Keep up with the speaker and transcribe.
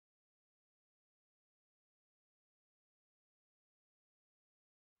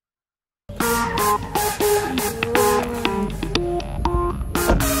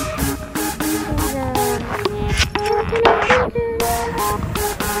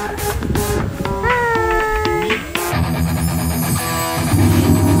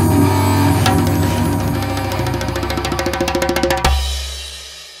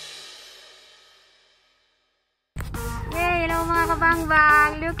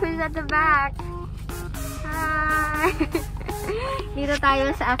at the back. Hi! Dito tayo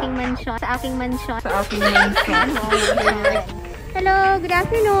sa aking mansion. Hello, good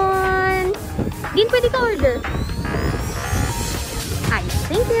afternoon. Din, pwede ka order. Hi,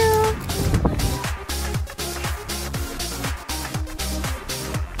 thank you.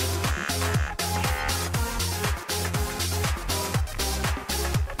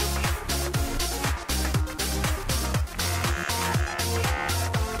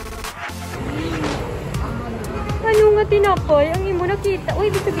 Ano nga tinapay? Ang imo nakita.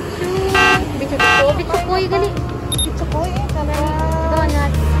 Uy, bitso-bitso. Bitso-koy, gali. Bitso-koy,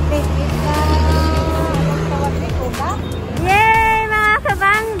 donut. Yay, mga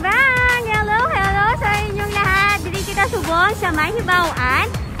kabangbang! Hello, hello sa inyong lahat. Dili kita subong sa may hibawaan.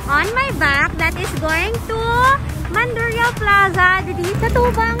 On my back, that is going to Mandurriao Plaza. Dili sa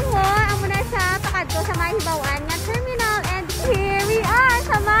tubang ho. Amo na sa takadto sa may hibawaan nga terminal. And here we are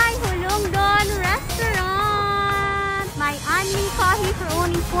sa may Hulungdon Restaurant. May UNLI coffee for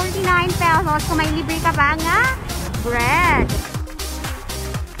only 49 pesos. Kung may libre ka ba nga bread.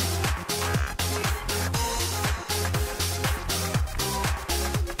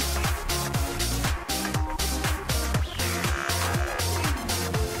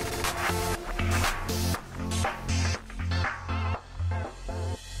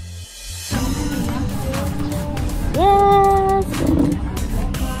 Yes!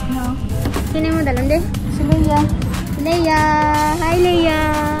 Sino mo dalam deh? Si Leia. Leia! Hi Leia!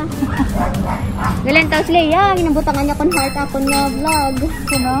 Galang tao si Leia. Ginabutangan niya kung heart ako na vlog.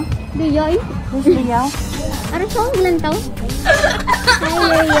 Sino? Leia eh. Who's Leia? Ano siya? Galang tao? Hi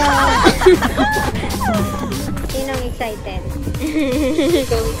Leia! Sinong excited?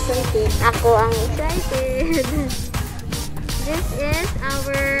 Ikaw excited. Ako ang excited. This is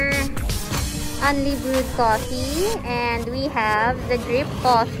our UNLI brewed coffee. And we have the drip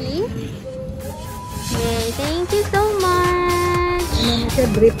coffee. Yay, thank you so much. Ano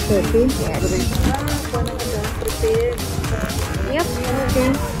drip coffee? Yes. Prepared. Yep.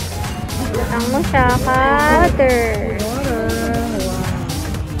 Okay. Lutang mo siya, water.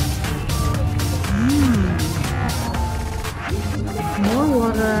 More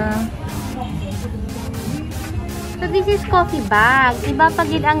water. So this is coffee bag. Iba pag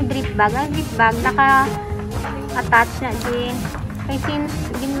yun ang drip bag. Ang drip bag naka-attach na din. Kaya since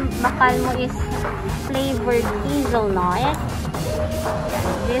bakal mo is flavored hazelnut,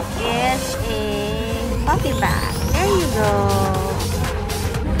 this is a coffee bag. There you go.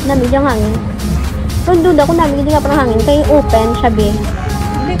 Namig yung hangin. So doon ako namig hindi nga parang hangin. Kaya open siya be.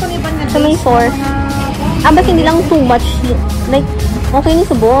 Hindi ko niban nga. So may force. Ba't hindi lang too much. Like, okay ni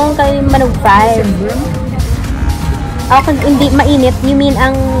subong. Kaya manag-fried. Kung hindi mainit, you mean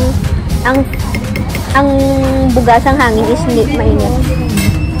ang bugas ang hangin is hindi mainit.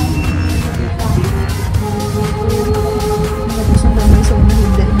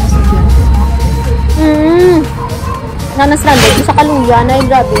 Nanas-landed sa kaluya na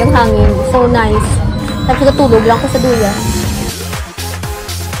grabe ang hangin. So nice. Tapos katulog lang ko sa duya.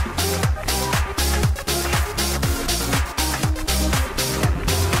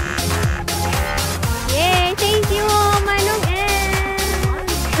 Yay! Thank you, Manong N!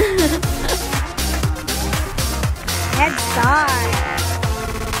 Head start!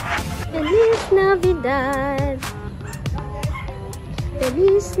 Feliz Navidad!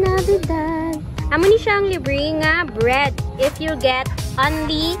 Feliz Navidad! Amo ni siyang libre nga bread if you get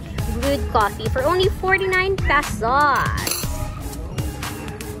UNLI brewed coffee for only 49 pesos.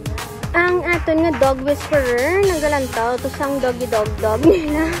 Ang aton nga dog whisperer nagalantaw to sang doggy dog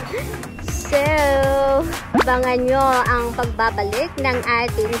nila. So, abangan nyo ang pagbabalik ng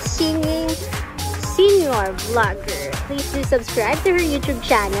ating singing senior vlogger. Please do subscribe to her YouTube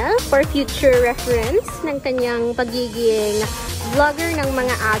channel for future reference ng kanyang pagiging vlogger ng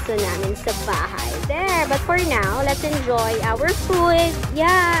mga aso namin sa bahay. There, but for now, let's enjoy our food.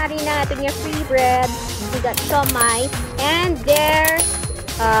 Yeah, ari na natin yung free bread. We got siomai. And there,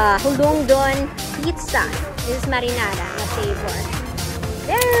 Hulungdon pizza is marinara na flavor.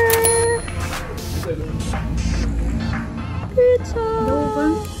 There! Pizza!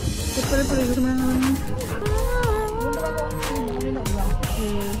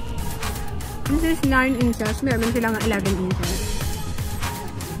 This is 9 inches. Meron silang 11 inches.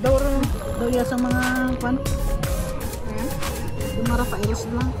 Daw sa mga kwan. Dumara pa iros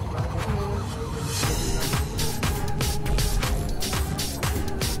lang.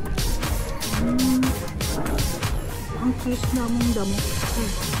 Ang cheese na mong damo.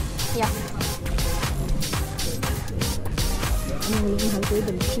 Yeah. Ano yung halko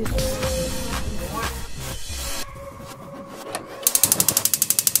yung cheese.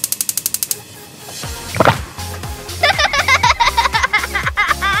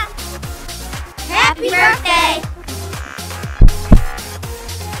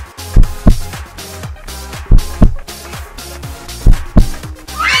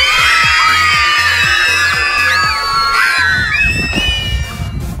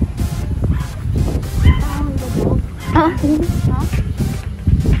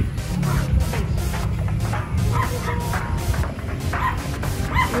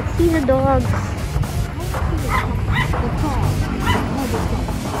 Let's see the dogs.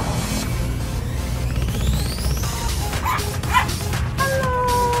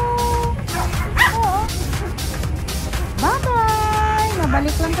 Bye-bye!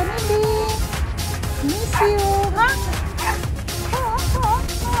 Mabalik lang kami, Di. Miss you. Ha?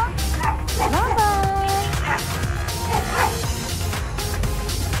 Bye-bye!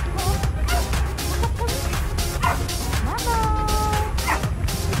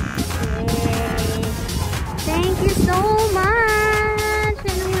 Thank you so much,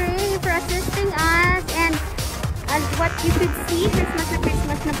 Ray, for assisting us. And as what you could see,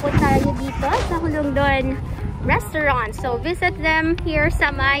 Christmas na po tayo dito sa Hulungdon Restaurant. So, visit them here sa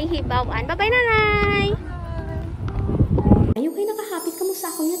May Hibawan. Bye-bye, Nanay! Ayaw kayo nakahapit ka mo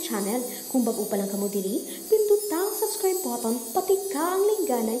sa akong yung channel. Kung bago pa lang ka mo dili, pindot ang subscribe button, pati ka ang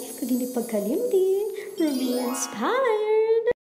lingganay, kag hindi pagkalim din. Rubeinspired!